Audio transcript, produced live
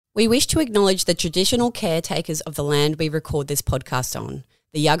We wish to acknowledge the traditional caretakers of the land we record this podcast on,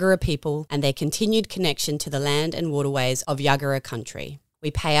 the Yuggera people, and their continued connection to the land and waterways of Yuggera country.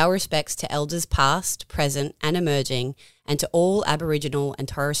 We pay our respects to elders past, present and emerging, and to all Aboriginal and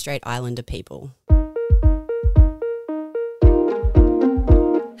Torres Strait Islander people.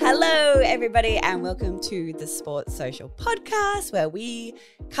 Hello everybody and welcome to the Sports Social Podcast, where we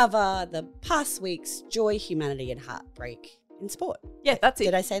cover the past week's joy, humanity and heartbreak in sport. Yeah, that's it.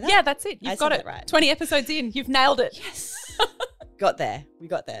 Did I say that? Yeah, that's it. You've got it right. 20 episodes in. You've nailed it. Yes. Got there. We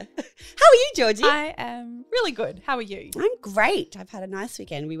got there. How are you, Georgie? I am really good. How are you? I'm great. I've had a nice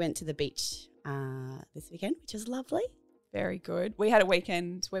weekend. We went to the beach this weekend, which is lovely. Very good. We had a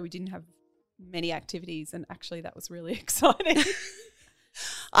weekend where we didn't have many activities, and actually that was really exciting.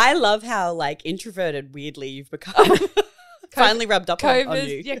 I love how introverted weirdly you've become. Finally rubbed up on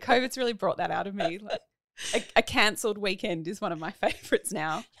you. Yeah, COVID's really brought that out of me. A cancelled weekend is one of my favourites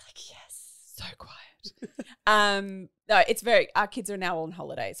now. You're like, yes. So quiet. No, it's our kids are now on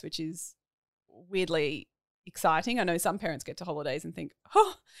holidays, which is weirdly exciting. I know some parents get to holidays and think,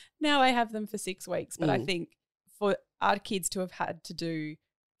 oh, now I have them for 6 weeks. But I think for our kids to have had to do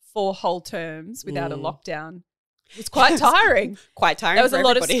 4 whole terms without a lockdown was quite tiring. Quite tiring. That was for a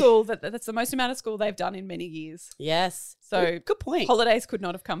lot everybody. of school. That's the most amount of school they've done in many years. Yes. So good point. Holidays could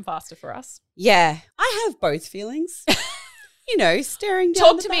not have come faster for us. Yeah. I have both feelings. Staring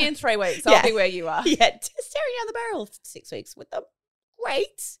down Talk to me in 3 weeks. I'll be where you are. Yeah, staring down the barrel 6 weeks with them.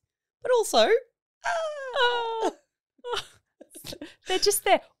 Great. But also, they're just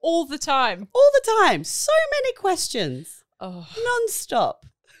there all the time. All the time. So many questions. Oh. Non-stop.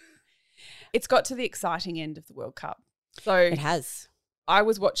 It's got to the exciting end of the World Cup. So It has. I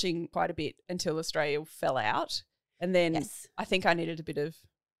was watching quite a bit until Australia fell out. And then I think I needed a bit of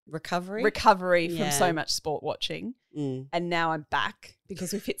recovery from so much sport watching. And now I'm back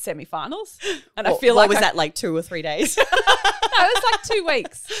because we've hit semi-finals. And I feel was that 2 or 3 days? No, it was 2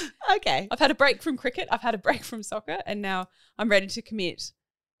 weeks. Okay. I've had a break from cricket. I've had a break from soccer. And now I'm ready to commit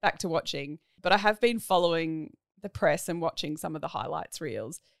back to watching. But I have been following the press and watching some of the highlights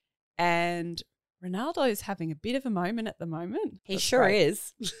reels. And Ronaldo is having a bit of a moment at the moment. He sure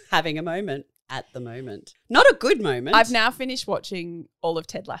is having a moment at the moment. Not a good moment. I've now finished watching all of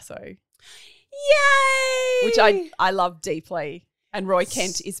Ted Lasso. Yay! Which I love deeply. And Roy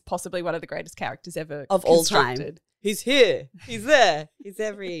Kent is possibly one of the greatest characters ever of all time. He's here. He's there. He's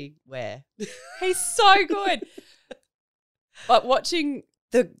everywhere. He's so good. But watching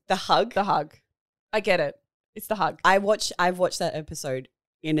the hug. The hug. I get it. It's the hug. I've watched that episode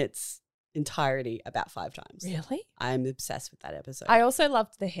in its entirety about 5 times. Really? I'm obsessed with that episode. I also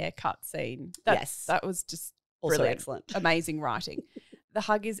loved the haircut scene. That was just also brilliant. Excellent. Amazing writing. The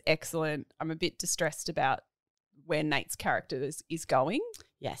hug is excellent. I'm a bit distressed about where Nate's character is going.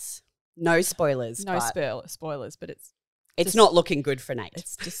 Yes. No spoilers. No spoilers, but it's not looking good for Nate.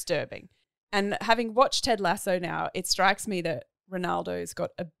 It's disturbing. And having watched Ted Lasso now, it strikes me that Ronaldo's got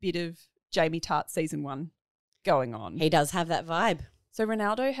a bit of Jamie Tart season 1 going on. He does have that vibe. So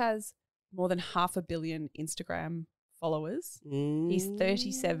Ronaldo has more than 500 million Instagram followers. He's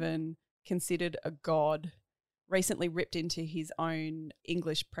 37, considered a god, recently ripped into his own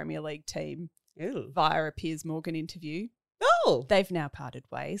English Premier League team via a Piers Morgan interview. Oh. They've now parted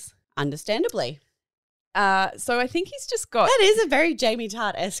ways. Understandably. So I think he's just got... That is a very Jamie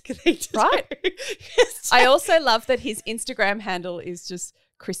Tart-esque thing to right? do. I also love that his Instagram handle is just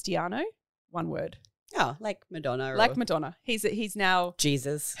Cristiano, one word. Oh, like Madonna. Like Madonna. He's now...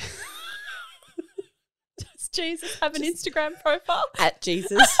 Jesus. Does Jesus have an Instagram profile? At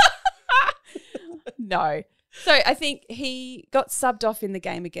Jesus. No. So I think he got subbed off in the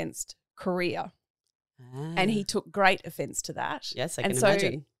game against Korea and he took great offence to that. Yes, I can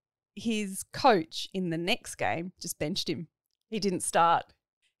imagine. His coach in the next game just benched him. He didn't start.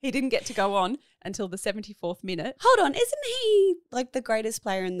 He didn't get to go on until the 74th minute. Hold on, isn't he the greatest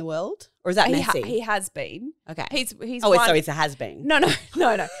player in the world? Or is that Messi? He has been. Okay. He's so it's a has been. No.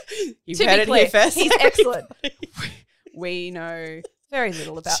 You've heard it here first. He's excellent. We know very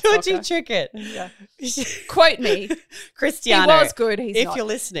little about Georgie soccer. Trickett. Yeah. Quote me. Cristiano. He was good. He's not. If you're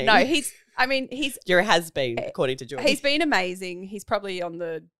listening. No, you're a has been, according to Georgie. He's been amazing. He's probably on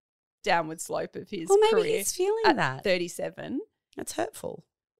the downward slope of his maybe career. He's feeling at that. 37. That's hurtful.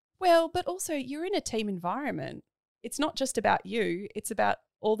 Well, but also you're in a team environment. It's not just about you. It's about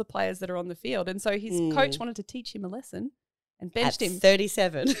all the players that are on the field. And so his coach wanted to teach him a lesson and benched him.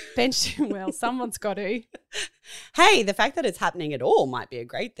 37. Benched him. Well, someone's got to. Hey, the fact that it's happening at all might be a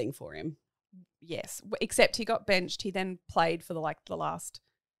great thing for him. Yes, except he got benched. He then played for the last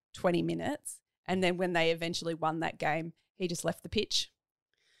 20 minutes. And then when they eventually won that game, he just left the pitch.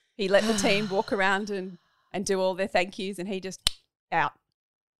 He let the team walk around and do all their thank yous, and he just out.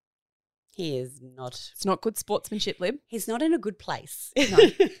 He is not. It's not good sportsmanship, Lib. He's not in a good place. No.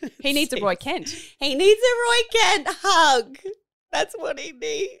 He needs a Roy Kent. He needs a Roy Kent hug. That's what he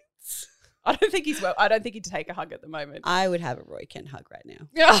needs. I don't think he'd take a hug at the moment. I would have a Roy Kent hug right now.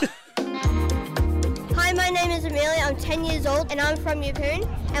 Yeah. Hi, my name is Amelia. I'm 10 years old and I'm from Yeppoon.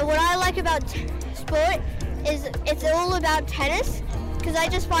 And what I like about sport is it's all about tennis because I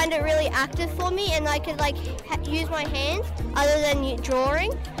just find it really active for me and I could use my hands other than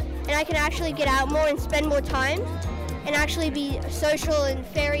drawing. And I can actually get out more and spend more time and actually be social and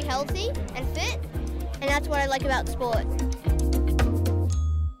very healthy and fit. And that's what I like about sport.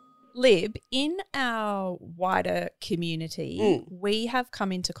 Lib, in our wider community, we have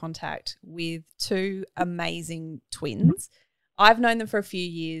come into contact with two amazing twins. I've known them for a few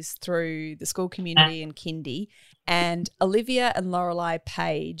years through the school community and kindy, and Olivia and Lorelei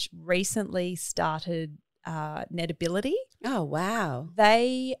Page recently started Netability. Oh, wow.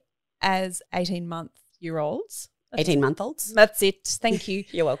 They, as 18-month-olds, 18-month-olds? That's it. Thank you.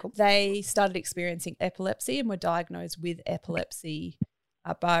 You're welcome. They started experiencing epilepsy and were diagnosed with epilepsy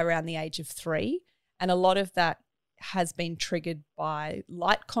by around the age of 3. And a lot of that has been triggered by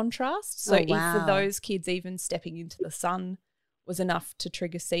light contrast. So for those kids, even stepping into the sun was enough to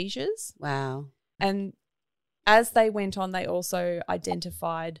trigger seizures. Wow. And as they went on, they also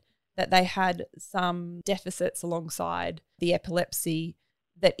identified that they had some deficits alongside the epilepsy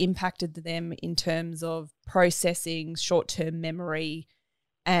that impacted them in terms of processing, short-term memory,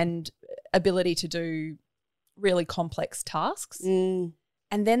 and ability to do really complex tasks. And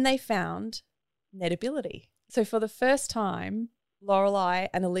then they found Netability. So for the first time, Lorelei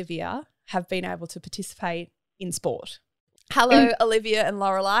and Olivia have been able to participate in sport. Hello, Olivia and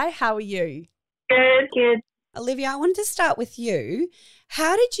Lorelei. How are you? Good. Olivia, I wanted to start with you.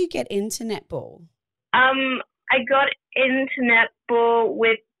 How did you get into netball? I got into netball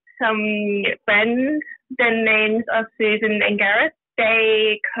with some friends. The names are Susan and Gareth.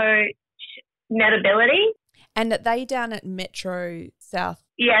 They coach Netability. And are they down at Metro South?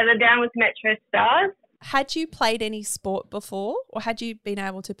 Yeah, they're down with Metro Stars. Had you played any sport before, or had you been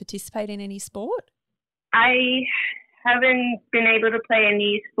able to participate in any sport? I haven't been able to play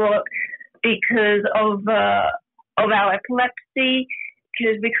any sport because of our epilepsy,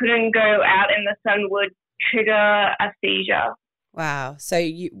 because we couldn't go out and the sun would trigger a seizure. Wow. So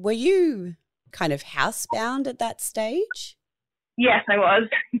were you kind of housebound at that stage? Yes, I was.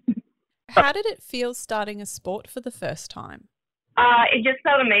 How did it feel starting a sport for the first time? It just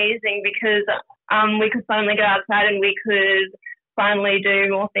felt amazing because we could finally go outside and we could finally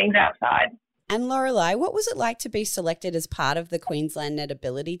do more things outside. And Lorelei, what was it like to be selected as part of the Queensland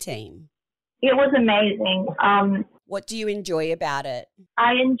Netability team? It was amazing. What do you enjoy about it?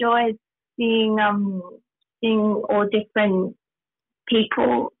 I enjoyed seeing all different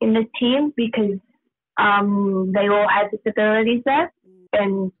people in the team because they all had disabilities there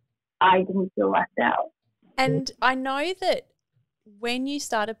and I didn't feel left out. And I know that when you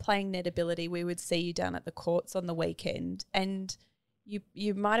started playing Netability, we would see you down at the courts on the weekend, and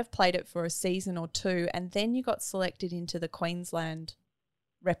you might have played it for a season or two, and then you got selected into the Queensland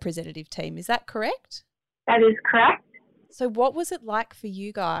representative team. Is that correct? That is correct. So what was it like for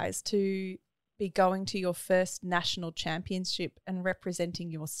you guys to be going to your first national championship and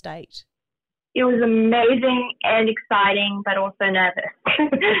representing your state? It was amazing and exciting, but also nervous.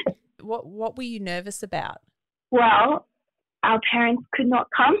 What were you nervous about? Well, our parents could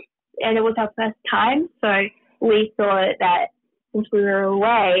not come and it was our first time. So we thought that since we were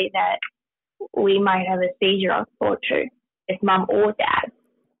away that we might have a seizure or two, if mum or dad.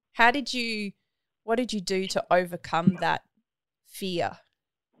 What did you do to overcome that fear?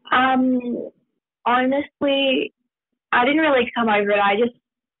 Honestly, I didn't really come over it. I just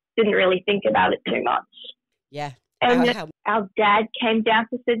didn't really think about it too much. Yeah. And our dad came down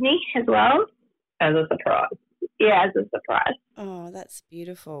to Sydney as well. As a surprise. Yeah, as a surprise. Oh, that's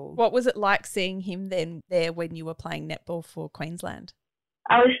beautiful. What was it like seeing him then there when you were playing netball for Queensland?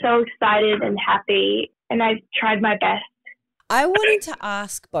 I was so excited and happy, and I tried my best. I wanted to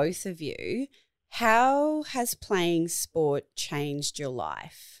ask both of you, how has playing sport changed your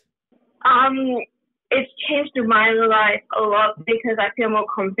life? It's changed my life a lot because I feel more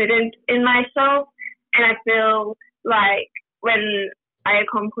confident in myself, and I feel like when I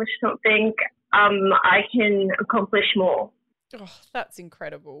accomplish something, I can accomplish more. Oh, that's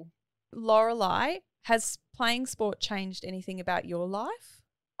incredible. Lorelei, has playing sport changed anything about your life?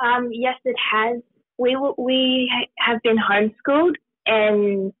 Yes, it has. We have been homeschooled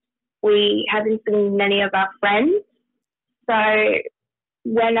and we haven't seen many of our friends. So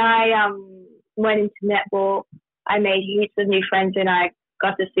when I went into netball, I made heaps of new friends and I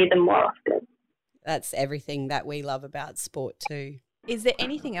got to see them more often. That's everything that we love about sport too. Is there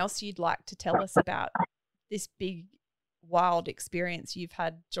anything else you'd like to tell us about this big, wild experience you've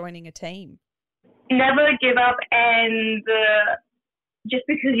had joining a team? Never give up, and just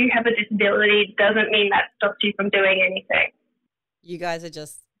because you have a disability doesn't mean that stops you from doing anything. You guys are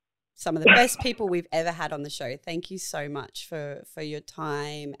just some of the best people we've ever had on the show. Thank you so much for your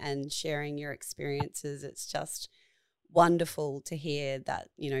time and sharing your experiences. It's just wonderful to hear that,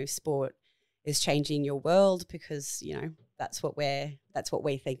 sport is changing your world, because, that's what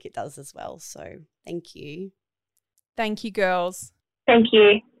we think it does as well. So thank you. Thank you, girls. Thank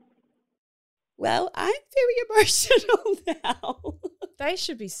you. Well, I'm very emotional now. They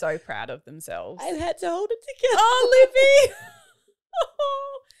should be so proud of themselves. I've had to hold it together. Oh, Livy.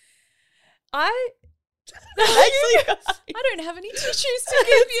 I don't have any tissues to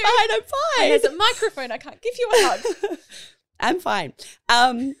give you. I'm fine. And there's a microphone. I can't give you a hug. I'm fine.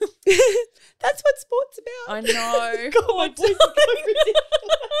 That's what sport's about. I know. God, my voice is going ridiculous.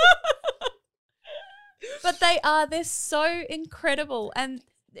 But they're so incredible. And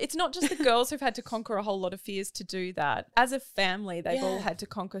it's not just the girls who've had to conquer a whole lot of fears to do that. As a family, they've all had to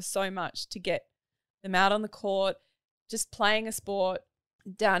conquer so much to get them out on the court, just playing a sport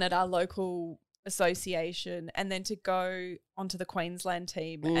down at our local association, and then to go onto the Queensland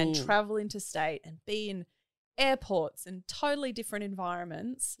team and travel interstate and be in airports and totally different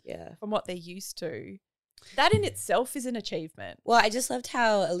environments from what they're used to. That in itself is an achievement. Well, I just loved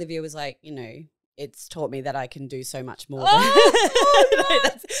how Olivia was like, it's taught me that I can do so much more.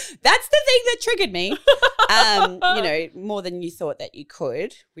 That's the thing that triggered me. More than you thought that you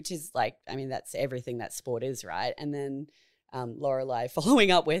could, which is that's everything that sport is, right? And then Lorelei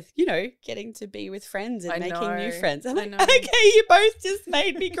following up with, getting to be with friends and making new friends. I'm like, okay, you both just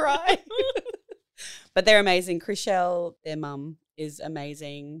made me cry. But they're amazing. Cristiano, their mum, is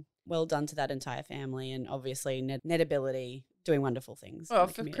amazing. Well done to that entire family, and obviously Netability doing wonderful things. Well,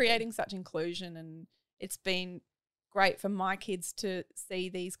 for creating such inclusion, and it's been great for my kids to see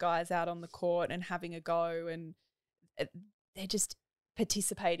these guys out on the court and having a go, and they're just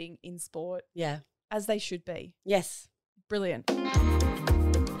participating in sport. Yeah. As they should be. Yes. Brilliant.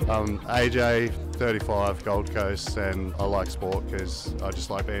 AJ, 35, Gold Coast, and I like sport because I just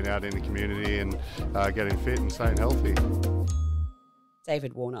like being out in the community and getting fit and staying healthy.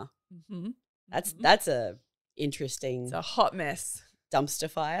 David Warner. Mm-hmm. That's a interesting. It's a hot mess. Dumpster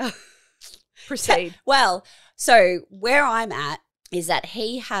fire. Proceed. Well, so where I'm at is that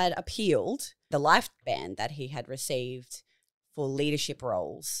he had appealed the life ban that he had received for leadership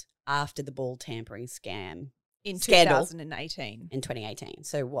roles after the ball tampering scandal in 2018. In 2018.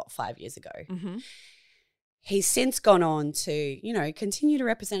 So 5 years ago. Mm-hmm. He's since gone on to, continue to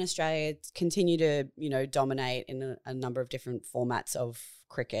represent Australia, continue to, dominate in a number of different formats of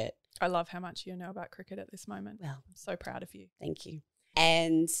cricket. I love how much you know about cricket at this moment. Well, I'm so proud of you. Thank you.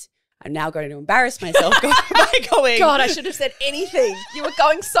 And I'm now going to embarrass myself by going. God, I should have said anything. You were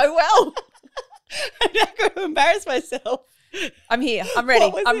going so well. I'm now going to embarrass myself. I'm here. I'm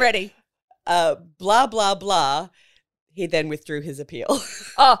ready. I'm ready. Blah, blah, blah. He then withdrew his appeal.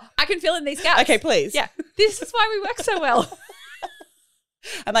 Oh, I can fill in these gaps. Okay, please. Yeah. This is why we work so well.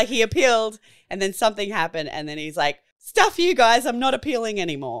 I'm like, he appealed and then something happened and then he's like, stuff you guys, I'm not appealing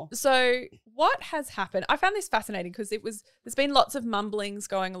anymore. So what has happened? I found this fascinating because there's been lots of mumblings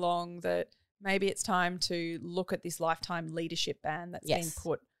going along that maybe it's time to look at this lifetime leadership ban that's been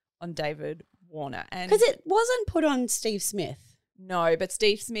put on David Warner. Because it wasn't put on Steve Smith. No, but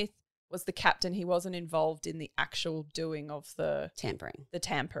Steve Smith was the captain. He wasn't involved in the actual doing of the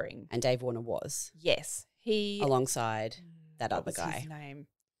tampering. And Dave Warner was. Yes. He alongside that other guy. His name?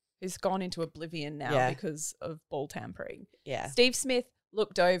 Who's gone into oblivion now because of ball tampering. Yeah. Steve Smith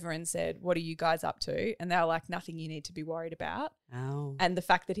looked over and said, "What are you guys up to?" And they were like, "Nothing you need to be worried about." Oh. And the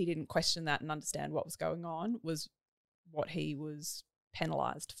fact that he didn't question that and understand what was going on was what he was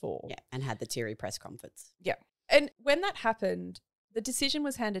penalised for. Yeah, and had the teary press conference. Yeah. And when that happened, the decision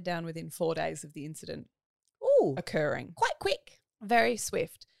was handed down within 4 days of the incident occurring. Quite quick. Very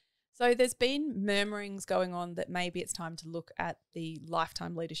swift. So there's been murmurings going on that maybe it's time to look at the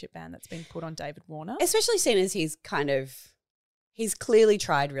lifetime leadership ban that's been put on David Warner. Especially seeing as he's clearly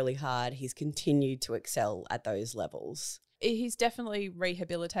tried really hard. He's continued to excel at those levels. He's definitely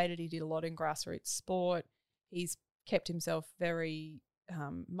rehabilitated. He did a lot in grassroots sport. He's kept himself very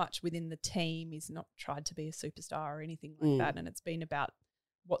much within the team. He's not tried to be a superstar or anything like that. And it's been about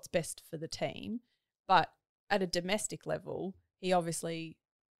what's best for the team. But at a domestic level, he obviously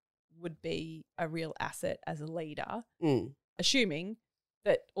would be a real asset as a leader, assuming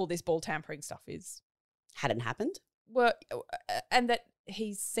that all this ball tampering stuff Hadn't happened? and that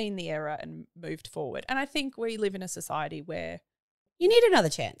he's seen the error and moved forward. And I think we live in a society where You need another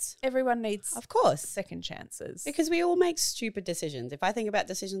chance. everyone needs Of course. second chances. Because we all make stupid decisions. If I think about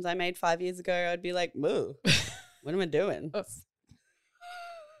decisions I made 5 years ago, I'd be like, moo, what am I doing?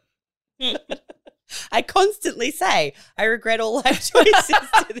 I constantly say I regret all life choices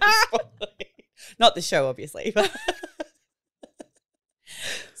to this point. Not the show, obviously. But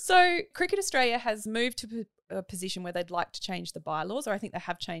So Cricket Australia has moved to a position where they'd like to change the bylaws, or I think they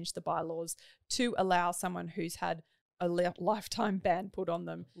have changed the bylaws to allow someone who's had a lifetime ban put on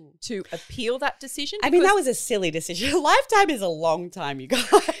them to appeal that decision. I mean, that was a silly decision. A lifetime is a long time, you guys.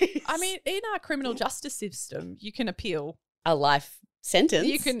 I mean, in our criminal justice system, you can appeal. A life sentence.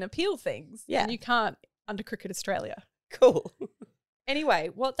 You can appeal things. Yeah. And you can't under Cricket Australia. Cool.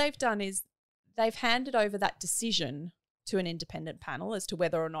 Anyway, what they've done is they've handed over that decision to an independent panel as to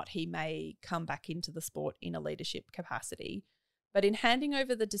whether or not he may come back into the sport in a leadership capacity. But in handing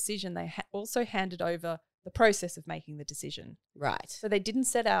over the decision, they also handed over the process of making the decision. Right. So they didn't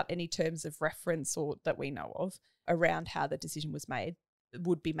set out any terms of reference or that we know of around how the decision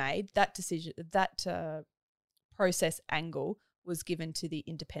would be made. That decision, that process angle was given to the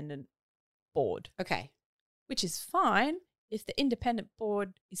independent board. Okay. Which is fine if the independent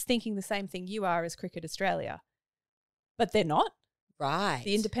board is thinking the same thing you are as Cricket Australia. But they're not. Right.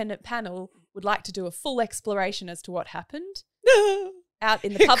 The independent panel would like to do a full exploration as to what happened out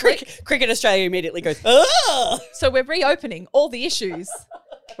in the public. Cricket Australia immediately goes, oh! So we're reopening all the issues.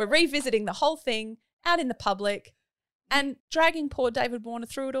 We're revisiting the whole thing out in the public and dragging poor David Warner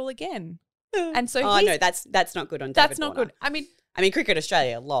through it all again. And so no, that's not good on David that's not Warner. good. I mean, Cricket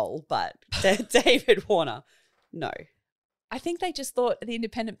Australia, lol, but David Warner, no. I think they just thought the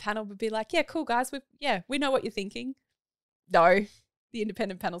independent panel would be like, yeah, cool, guys. We know what you're thinking. No, the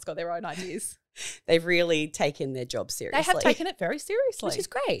independent panel's got their own ideas. They've really taken their job seriously. They have taken it very seriously. Which is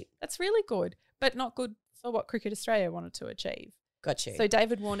great. That's really good, but not good for what Cricket Australia wanted to achieve. Got you. So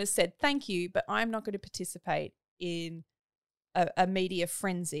David Warner said, thank you, but I'm not going to participate in a media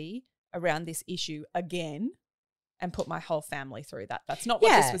frenzy around this issue again and put my whole family through that. That's not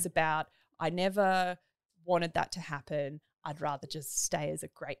what this was about. I never wanted that to happen. I'd rather just stay as a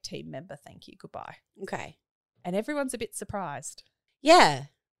great team member. Thank you. Goodbye. Okay. And everyone's a bit surprised. Yeah.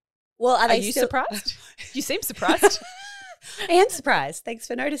 Well, are you surprised? You seem surprised. I am surprised. Thanks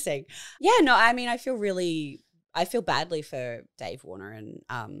for noticing. Yeah, no, I mean, I feel badly for Dave Warner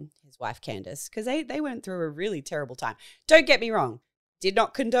and his wife Candice because they went through a really terrible time. Don't get me wrong. Did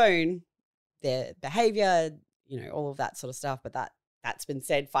not condone their behavior, all of that sort of stuff, but that's been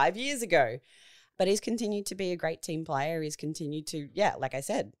said 5 years ago. But he's continued to be a great team player. He's continued to, like I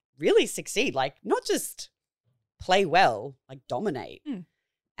said, really succeed. Like not just play well, like dominate.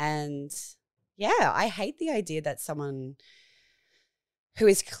 And I hate the idea that someone who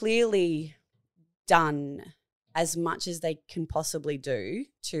is clearly done as much as they can possibly do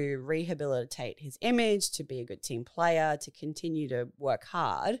to rehabilitate his image, to be a good team player, to continue to work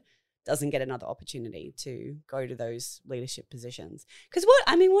hard, doesn't get another opportunity to go to those leadership positions. Because what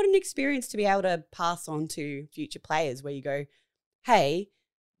an experience to be able to pass on to future players where you go, hey,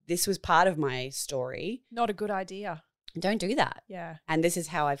 this was part of my story. Not a good idea. Don't do that. Yeah. And this is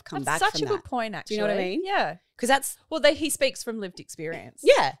how I've come back That's from such a that. good point, actually. Do you know what I mean? Yeah. Because that's... Well, he speaks from lived experience.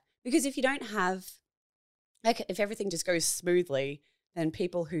 Yeah. Because if you don't have... Like, if everything just goes smoothly, then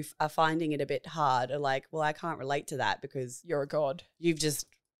people who are finding it a bit hard are like, well, I can't relate to that because... You're a god. You've just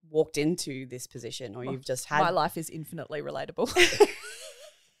walked into this position or you've just had... My life is infinitely relatable.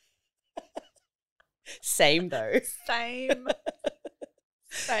 Same, though. Same.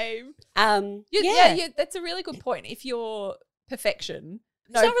 Yeah, that's a really good point. If you're perfection,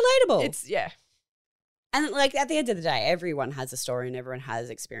 it's not relatable. It's And like at the end of the day, everyone has a story and everyone has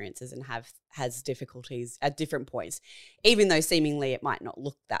experiences and has difficulties at different points, even though seemingly it might not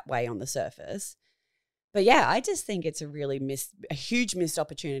look that way on the surface. But yeah, I just think it's a huge missed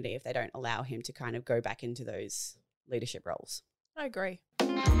opportunity if they don't allow him to kind of go back into those leadership roles. I agree.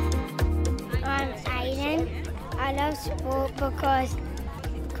 I'm Aiden. I love sport because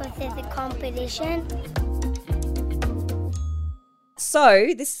there's a competition. So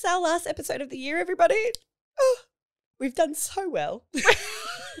this is our last episode of the year, everybody. Oh, we've done so well.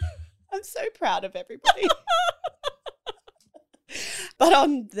 I'm so proud of everybody. But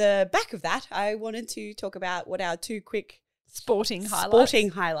on the back of that, I wanted to talk about what our two quick sporting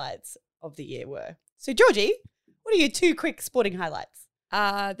highlights of the year were. So Georgie, what are your two quick sporting highlights?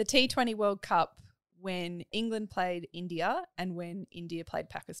 The T20 World Cup when England played India and when India played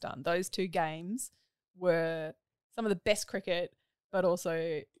Pakistan. Those two games were some of the best cricket but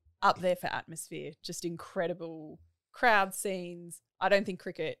also up there for atmosphere. Just incredible crowd scenes. I don't think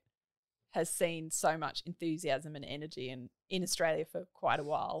cricket has seen so much enthusiasm and energy in Australia for quite a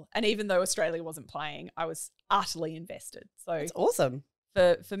while. And even though Australia wasn't playing, I was utterly invested. So It's awesome.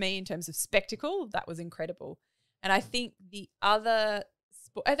 For me, in terms of spectacle, that was incredible. And I think the other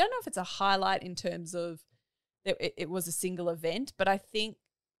sport, I don't know if it's a highlight in terms of it was a single event, but I think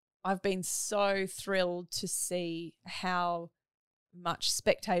I've been so thrilled to see how much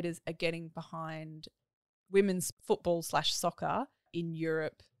spectators are getting behind women's football/soccer in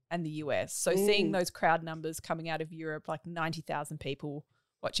Europe and the US. So seeing those crowd numbers coming out of Europe, like 90,000 people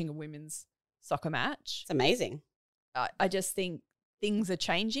watching a women's soccer match. It's amazing. I just think things are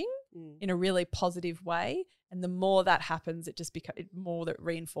changing in a really positive way. And the more that happens, it just becomes more that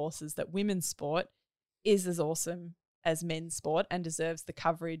reinforces that women's sport is as awesome as men's sport and deserves the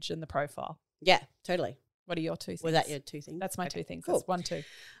coverage and the profile. Yeah, totally. What are your two things? Was that your two things? That's my two things. Cool. That's 1, 2.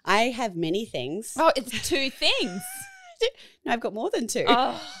 I have many things. Oh, it's 2 things. No, I've got more than 2.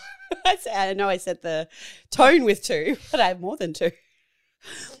 Oh. I know I set the tone with 2, but I have more than 2.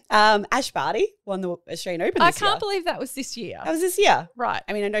 Ash Barty won the Australian Open I this year. can't believe that was this year. That was this year. Right.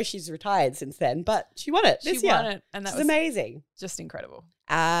 I mean, I know she's retired since then, but she won it this year. She won it, and that was amazing. just incredible.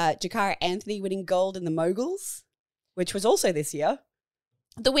 Jakara Anthony winning gold in the moguls, which was also this year.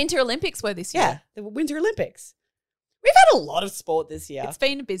 The Winter Olympics were this year. Yeah, the Winter Olympics. We've had a lot of sport this year. It's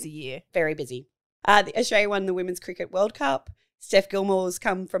been a busy year. Very busy. The Australia won the Women's Cricket World Cup. Steph Gilmore's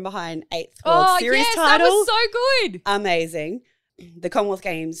come from behind 8th World Series title. That was so good. Amazing. The Commonwealth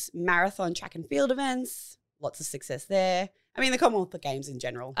Games marathon track and field events. Lots of success there. I mean, the Commonwealth Games in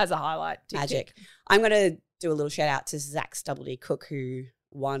general. As a highlight. Magic. I'm going to do a little shout out to Zach Stubblety-Cook, who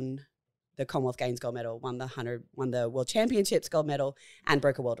won the Commonwealth Games gold medal, won the World Championships gold medal, and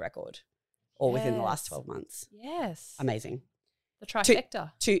broke a world record, all within the last 12 months. Yes. Amazing. The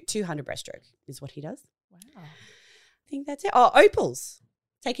trifecta. 200 breaststroke is what he does. Wow. I think that's it. Oh, Opals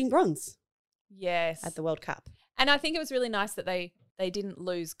taking bronze. Yes. At the World Cup. And I think it was really nice that they didn't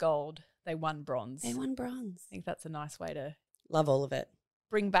lose gold. They won bronze. They won bronze. I think that's a nice way to love all of it.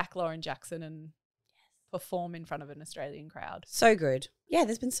 Bring back Lauren Jackson and perform in front of an Australian crowd. So good. Yeah,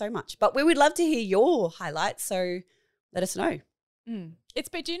 there's been so much. But we would love to hear your highlights, so let us know.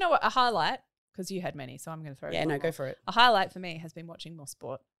 But do you know what? A highlight, because you had many, so I'm going to throw go for it. A highlight for me has been watching more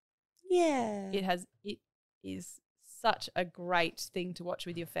sport. Yeah. It is such a great thing to watch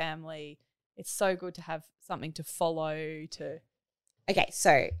with your family. It's so good to have something to follow. Okay,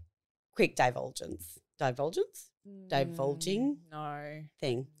 so quick divulging no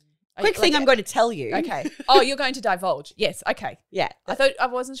thing. Quick thing I'm going to tell you. Okay. Oh, you're going to divulge. Yes. Okay. Yeah. I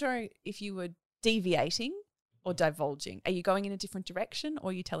wasn't sure if you were deviating or divulging. Are you going in a different direction or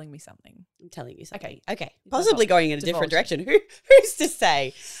are you telling me something? I'm telling you something. Okay. Possibly going in a different direction. Who's to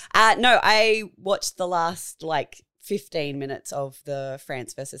say? No, I watched the last 15 minutes of the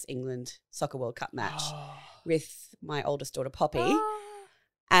France versus England Soccer World Cup match with my oldest daughter, Poppy.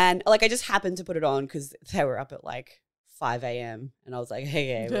 And I just happened to put it on because they were up at 5 a.m. And I was like,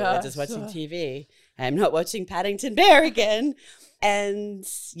 hey, we're just watching TV. I'm not watching Paddington Bear again. And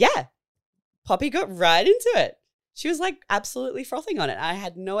yeah, Poppy got right into it. She was absolutely frothing on it. I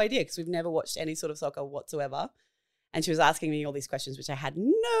had no idea because we've never watched any sort of soccer whatsoever. And she was asking me all these questions, which I had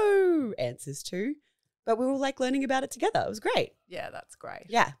no answers to. But we were learning about it together. It was great. Yeah, that's great.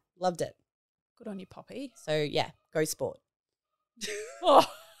 Yeah, loved it. Good on you, Poppy. So yeah, go sport. Yay,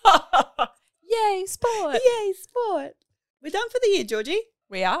 sport. Yay, sport. We're done for the year, Georgie.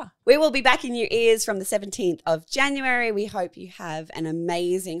 We are. We will be back in your ears from the 17th of January. We hope you have an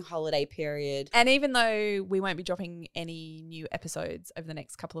amazing holiday period. And even though we won't be dropping any new episodes over the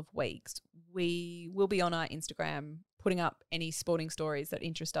next couple of weeks, we will be on our Instagram putting up any sporting stories that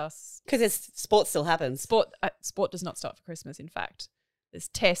interest us. Because sport still happens. Sport does not start for Christmas, in fact. There's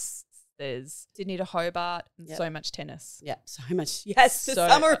tests, there's Sydney to Hobart, and so much tennis. Yeah, so much. Yes, the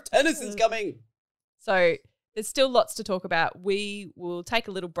summer of tennis is coming. So there's still lots to talk about. We will take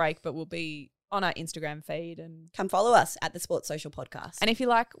a little break, but we'll be on our Instagram feed. And come follow us at the Sports Social Podcast. And if you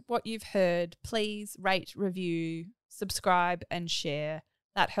like what you've heard, please rate, review, subscribe and share.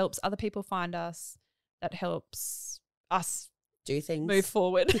 That helps other people find us. That helps us do things, move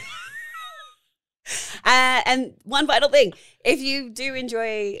forward. And one final thing, if you do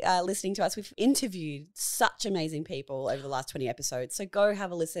enjoy listening to us, we've interviewed such amazing people over the last 20 episodes. So go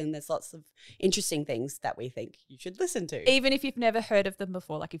have a listen. There's lots of interesting things that we think you should listen to. Even if you've never heard of them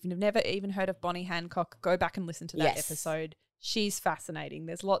before, if you've never even heard of Bonnie Hancock, go back and listen to that episode. She's fascinating.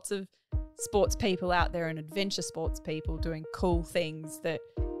 There's lots of sports people out there and adventure sports people doing cool things that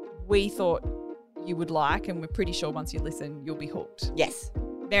we thought you would like, and we're pretty sure once you listen, you'll be hooked. Yes.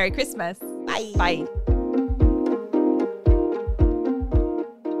 Merry Christmas. Bye. Bye.